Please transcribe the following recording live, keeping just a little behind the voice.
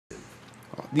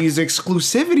These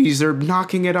exclusivities are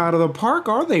knocking it out of the park,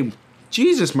 are they?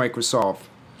 Jesus, Microsoft.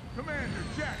 Commander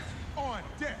Jack on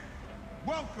deck.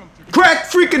 Welcome to Crack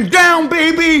freaking down,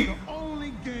 baby! the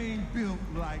only game built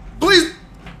like Please,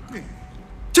 this.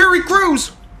 Terry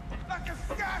Crews! Like a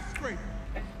skyscraper.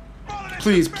 Falling at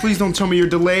Please, your please face. don't tell me you're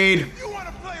delayed. You want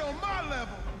to play on my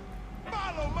level?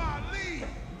 Follow my lead.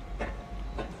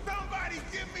 Somebody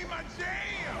give me my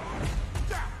jam.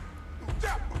 Chop,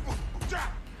 chop,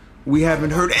 chop. We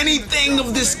haven't heard anything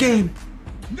of this game.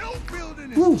 No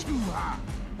building is Woo. too high.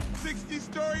 60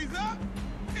 stories up,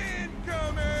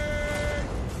 incoming.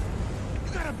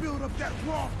 You gotta build up that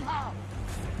raw power.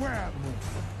 Grab more,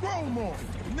 grow more.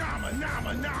 Nama,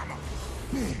 nama, nama.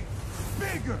 Big,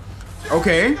 bigger.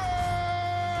 Okay.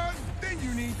 Then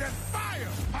you need that fire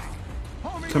power.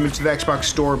 Homie, Coming to the Xbox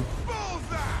store.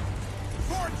 bullseye.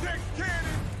 Vortex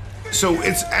cannon. So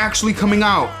it's actually coming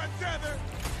out.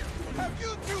 Have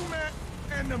you two met?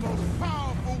 And the most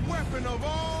powerful weapon of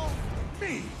all,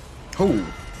 me. Oh,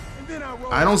 And then I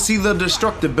roll I don't see the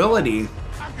destructibility.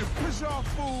 I can push off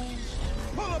fools,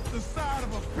 pull up the side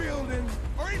of a building,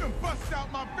 or even bust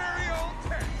out my very own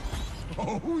tank.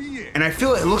 Oh yeah. And I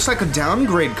feel it looks like a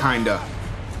downgrade, kinda.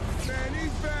 Man,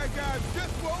 these bad guys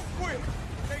just won't quit.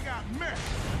 They got mad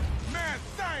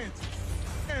scientists,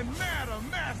 and a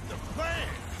master plan.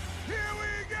 Here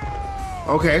we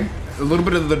go. Okay, a little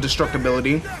bit of the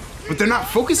destructibility. But they're not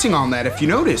focusing on that, if you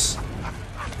notice. Boom!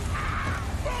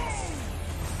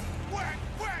 Whack,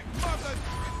 whack, mother.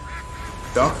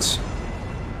 Ducks.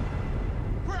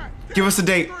 Crack. Give us a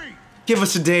date. 3. Give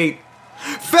us a date.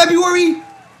 February?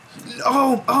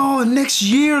 Oh, next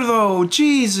year though.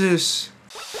 Jesus.